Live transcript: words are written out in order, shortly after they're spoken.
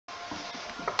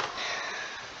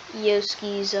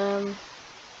Yoski's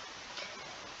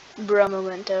bro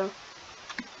memento.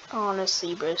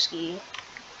 Honestly, broski.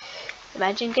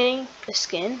 Imagine getting a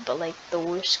skin, but like the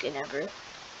worst skin ever.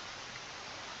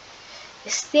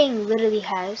 This thing literally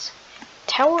has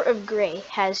Tower of Grey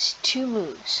has 2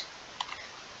 moves.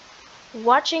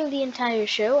 Watching the entire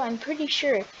show, I'm pretty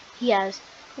sure he has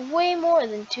way more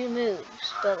than 2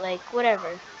 moves, but like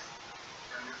whatever.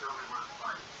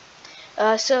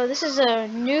 So this is a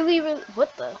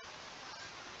what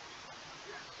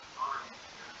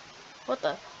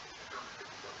the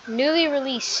newly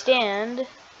released stand.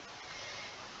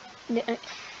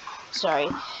 Sorry.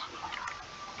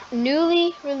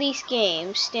 Newly released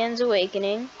game, Stands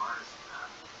Awakening.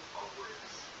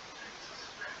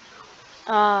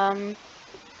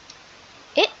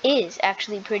 It is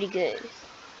actually pretty good.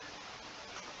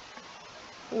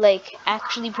 Like,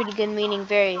 actually pretty good meaning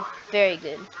very, very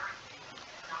good.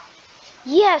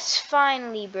 Yes,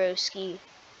 finally, broski.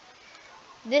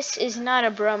 This is not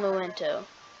a bromomento.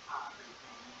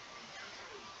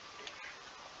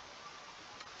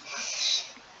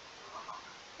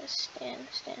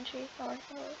 Stand tree,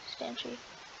 stand tree.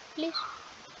 Please.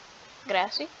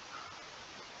 Gracias.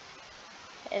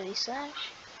 Heavy slash.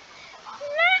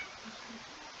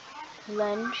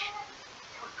 Lunge.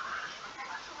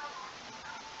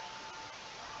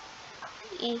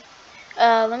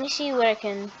 Let me see what I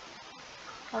can.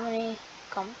 How many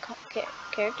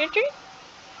character tree?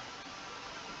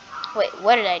 Wait,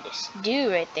 what did I just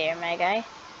do right there, my guy?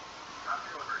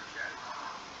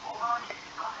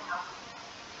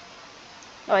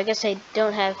 Oh, I guess I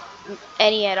don't have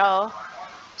any at all.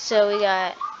 So we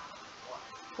got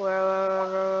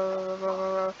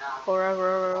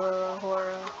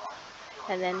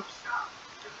and then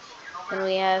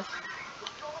we have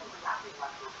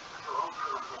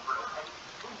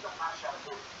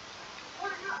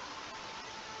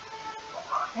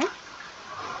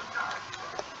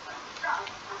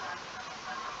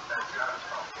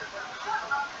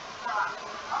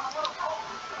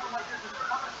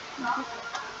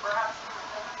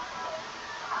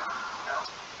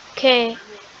okay.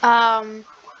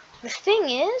 The thing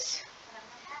is,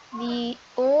 the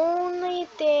only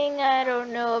thing I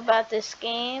don't know about this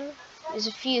game is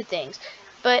a few things,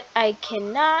 but I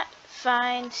cannot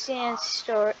find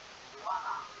Sandstorm.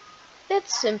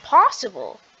 That's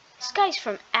impossible. This guy's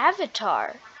from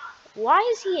Avatar. Why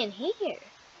is he in here?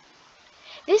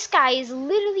 This guy is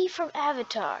literally from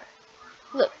Avatar.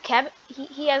 Look,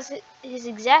 he has his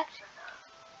exact.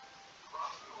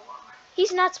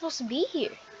 He's not supposed to be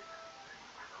here.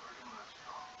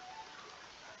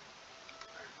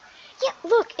 Yeah,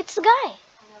 look, it's the guy.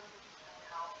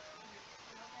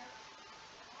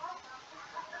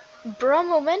 Bro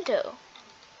Momento.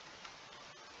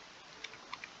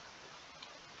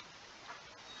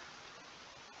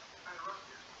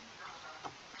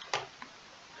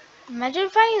 Imagine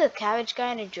finding the cabbage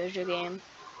guy in a JoJo game.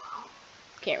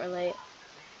 Can't relate.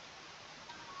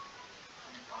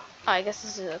 Oh, I guess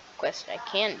this is a quest I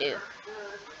can do.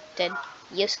 Ted.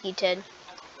 Yoski Ted.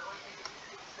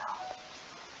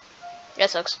 That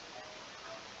sucks.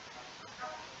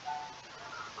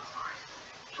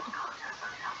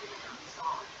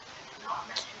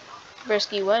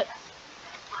 Brisky, what?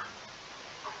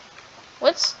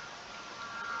 What's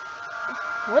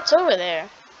over there?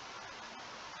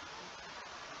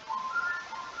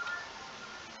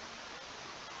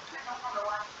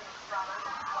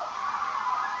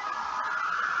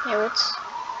 Hey, what's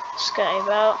this guy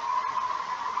about?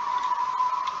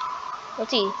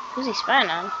 Who's he spying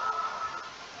on?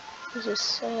 Who's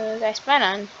this guy spying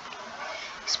on?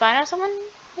 Spying on someone?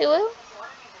 Hello?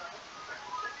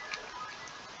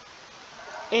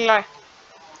 Yeah.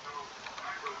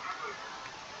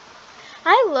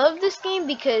 I love this game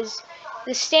because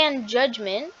the Stand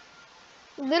Judgment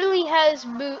literally has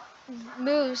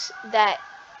moves that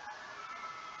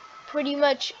pretty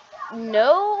much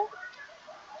no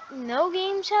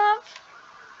games have,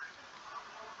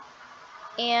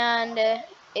 and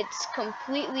it's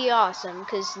completely awesome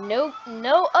because no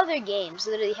other games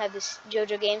literally have this.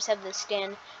 JoJo games have the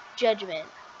Stand Judgment,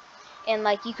 and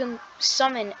like you can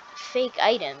summon fake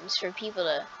items for people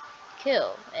to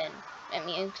kill, and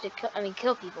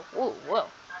kill people. Whoa.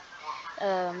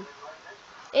 And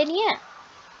yeah,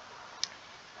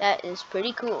 that is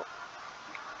pretty cool.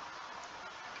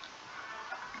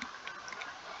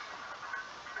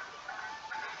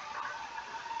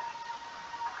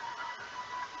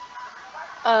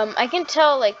 I can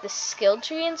tell like the skill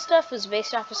tree and stuff was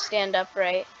based off of Stand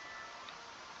Upright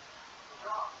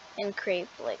and Crepe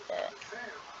like that.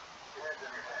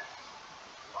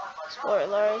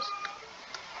 Spoilers.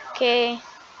 Okay.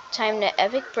 Time to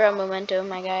epic bro memento,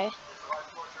 my guy.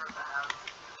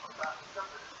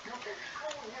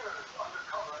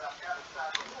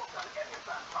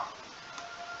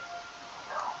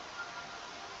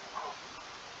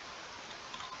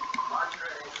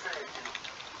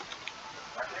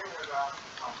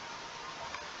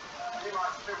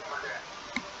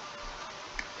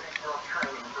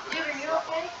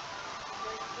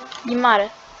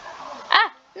 Yamada.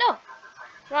 Ah, no,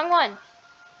 wrong one.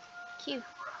 Q.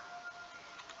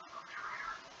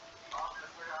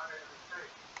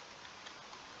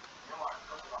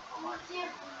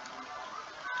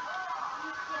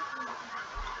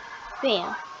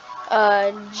 Bam.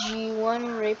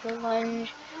 G1 Raper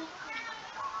Lunge.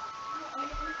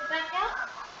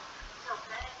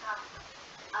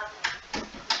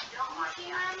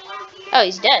 Oh,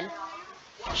 he's dead.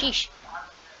 Sheesh.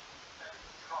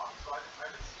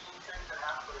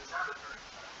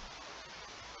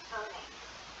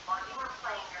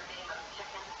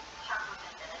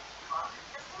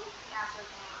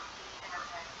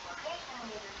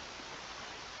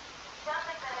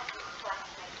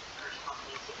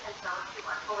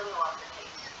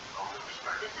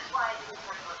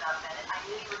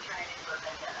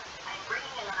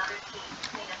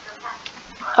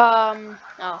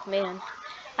 Oh man.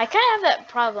 I kind of have that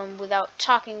problem without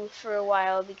talking for a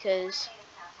while because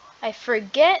I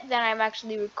forget that I'm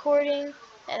actually recording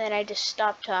and then I just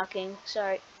stop talking.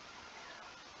 Sorry.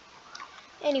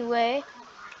 Anyway,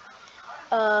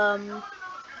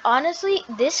 honestly,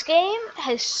 this game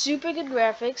has super good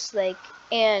graphics,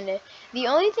 and the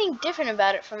only thing different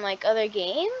about it from like other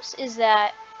games is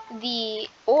that the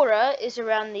aura is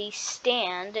around the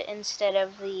stand instead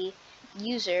of the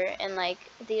user, and I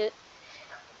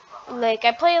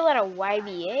play a lot of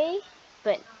YBA,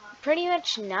 but pretty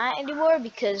much not anymore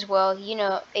because, well, you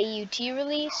know, AUT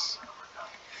release.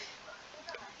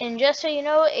 And just so you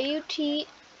know, AUT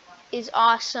is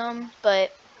awesome,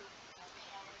 but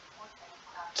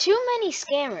too many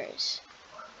scammers.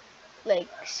 Like,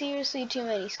 seriously, too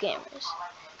many scammers.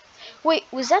 Wait,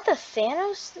 was that the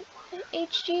Thanos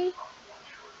HG?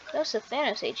 That was the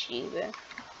Thanos HG, bro.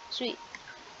 Sweet.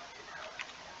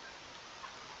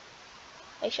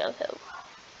 I shall help.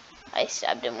 I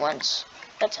stabbed him once.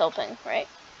 That's helping, right?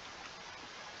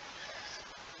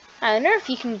 I wonder if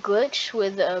you can glitch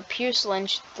with a pierce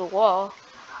lunge to the wall.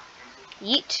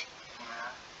 Yeet.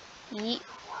 Yeet.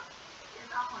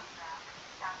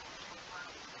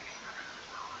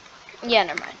 Yeah,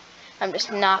 never mind. I'm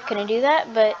just not gonna do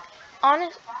that, but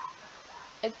honest,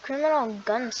 a criminal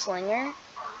gunslinger.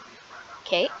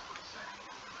 Okay.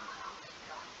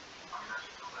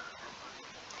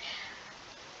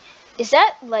 Is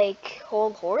that like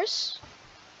whole horse?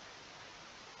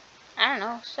 I don't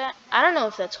know. I don't know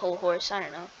if that's whole horse. I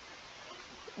don't know.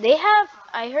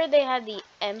 I heard they had the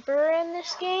Emperor in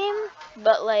this game,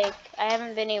 but like I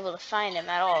haven't been able to find him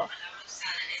at all.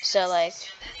 So like,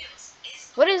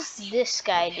 what does this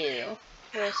guy do?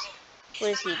 What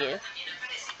does he do?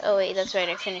 Oh wait, that's right.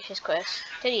 I finished his quest.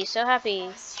 Teddy's so happy.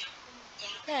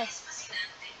 Yeah.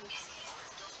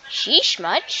 Sheesh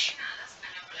much.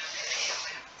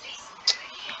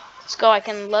 Let's go. I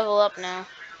can level up now.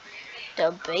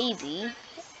 The baby.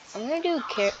 I'm gonna do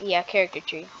character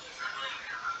tree.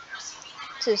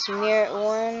 This is merit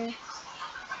 1,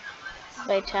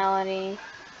 vitality,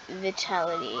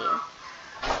 vitality.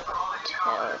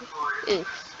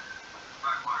 Oof.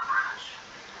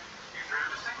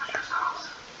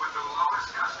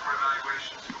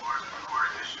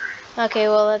 Okay,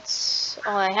 well that's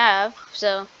all I have,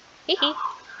 so hee hee.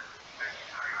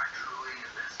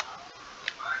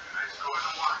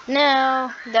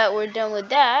 Now that we're done with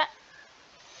that,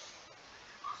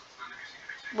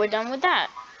 we're done with that.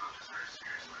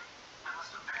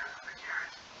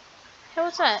 Hey,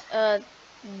 what's that?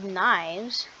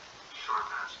 Knives.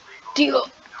 Deal.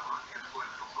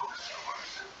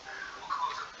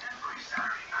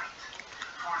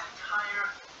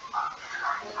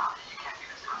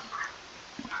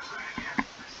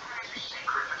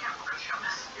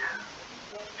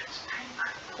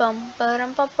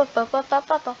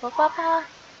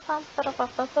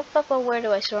 Where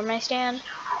do I store my stand?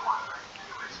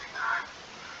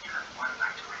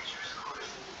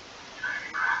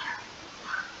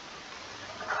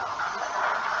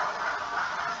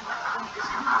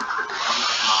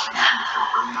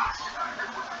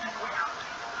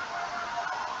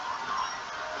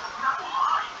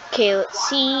 Okay, let's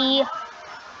see.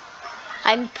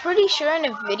 I'm pretty sure in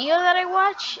a video that I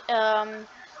watch,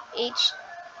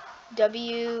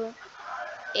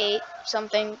 HW8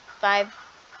 something 5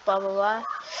 blah blah blah.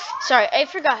 Sorry, I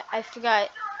forgot.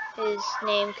 his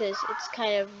name because it's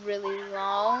kind of really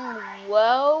long.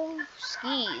 Whoa,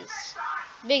 skis.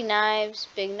 Big knives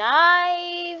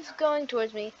going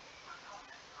towards me.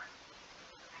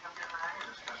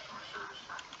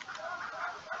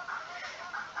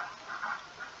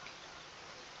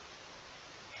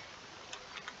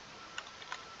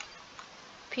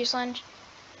 Pierce lunge.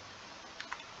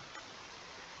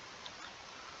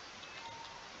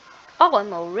 Oh,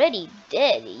 I'm already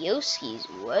dead. Yoski's,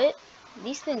 what?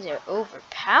 These things are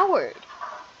overpowered.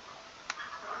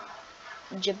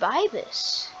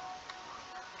 Jabibus.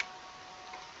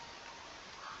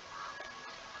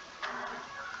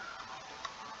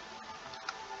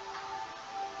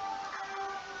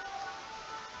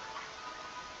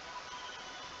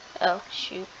 Oh,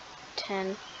 shoot.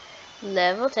 10.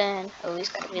 Level 10. Always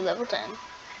gotta be level 10.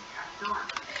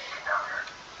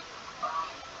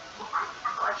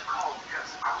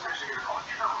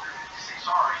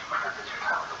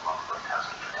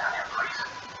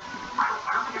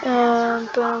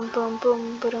 Boom, boom, boom,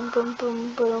 boom, boom, boom,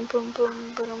 boom, boom,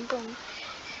 boom, boom, boom.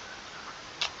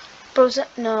 Bro,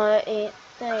 no, that ain't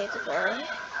the belly.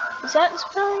 Is that the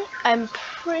belly?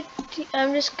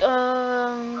 I'm just,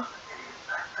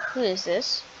 who is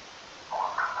this?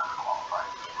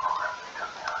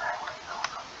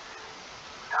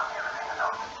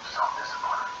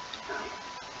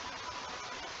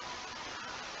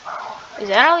 Is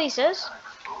that all he says?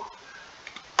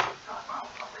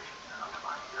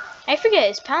 I forget,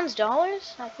 is pounds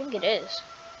dollars? I think it is.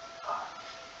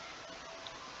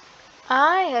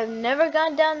 I have never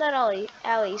gone down that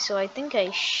alley, so I think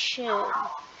I should.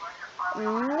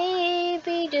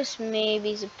 Maybe, just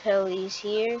maybe, Zappelli's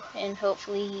here, and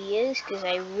hopefully he is, because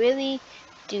I really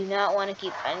do not want to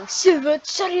keep fighting Silver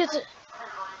Chariot.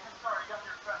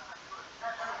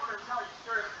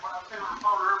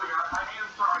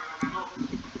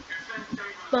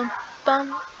 Bum,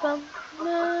 bum, bum,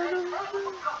 bum,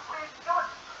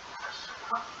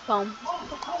 bum,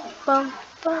 bum, bum,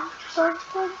 bum,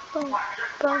 bum, bum,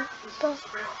 bum, bum,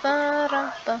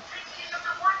 ba-dum, bum.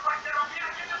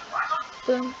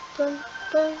 Boom, boom,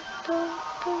 boom, boom,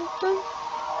 boom, boom.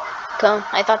 Come,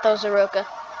 I thought that was a Roka.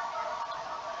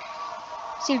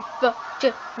 Silver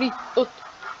Chariot.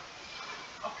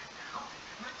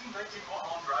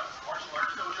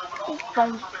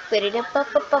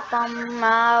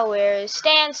 Where's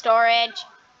stand storage?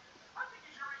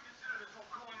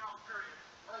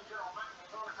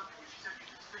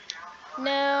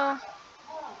 No.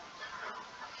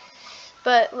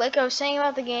 But like I was saying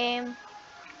about the game,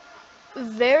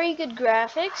 very good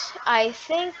graphics. I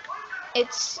think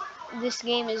this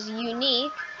game is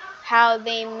unique how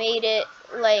they made it,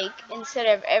 like, instead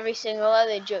of every single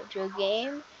other JoJo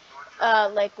game,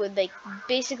 like with like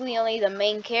basically only the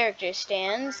main character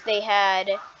stands, they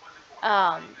had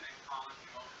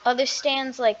other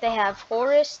stands, like they have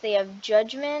Horus, they have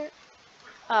Judgment,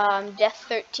 Death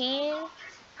 13.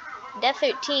 Death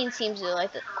 13 seems to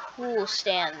like a cool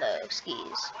stand though,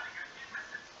 skis.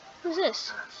 Who's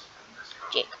this?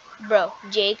 Jake. Bro,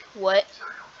 Jake, what?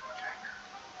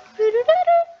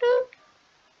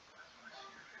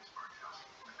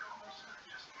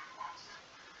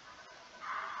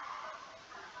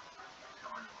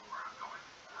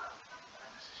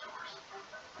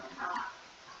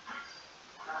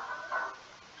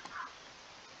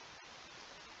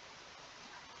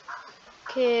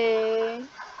 Okay.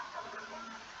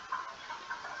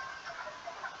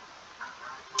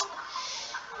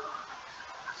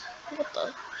 What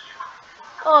the?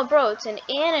 Oh, bro, it's an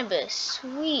Anubis.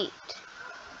 Sweet.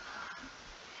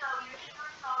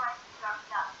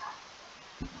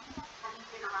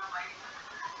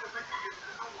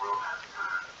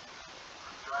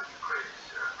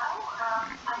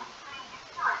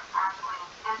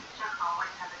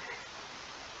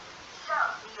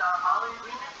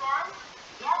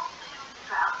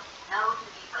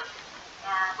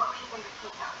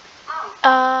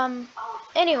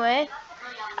 Anyway,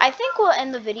 I think we'll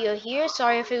end the video here.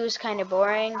 Sorry if it was kind of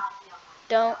boring.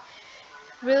 Don't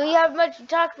really have much to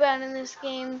talk about in this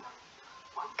game,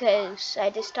 because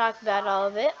I just talked about all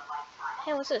of it.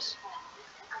 Hey, what's this?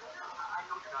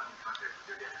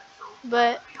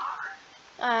 But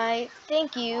I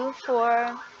thank you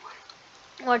for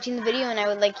watching the video, and I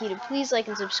would like you to please like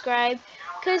and subscribe,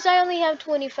 because I only have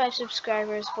 25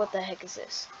 subscribers. What the heck is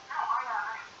this?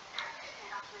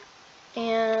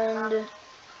 And,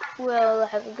 well,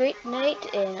 have a great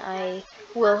night, and I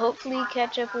will hopefully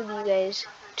catch up with you guys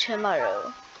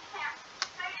tomorrow.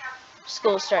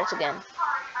 School starts again.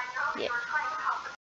 Yeah.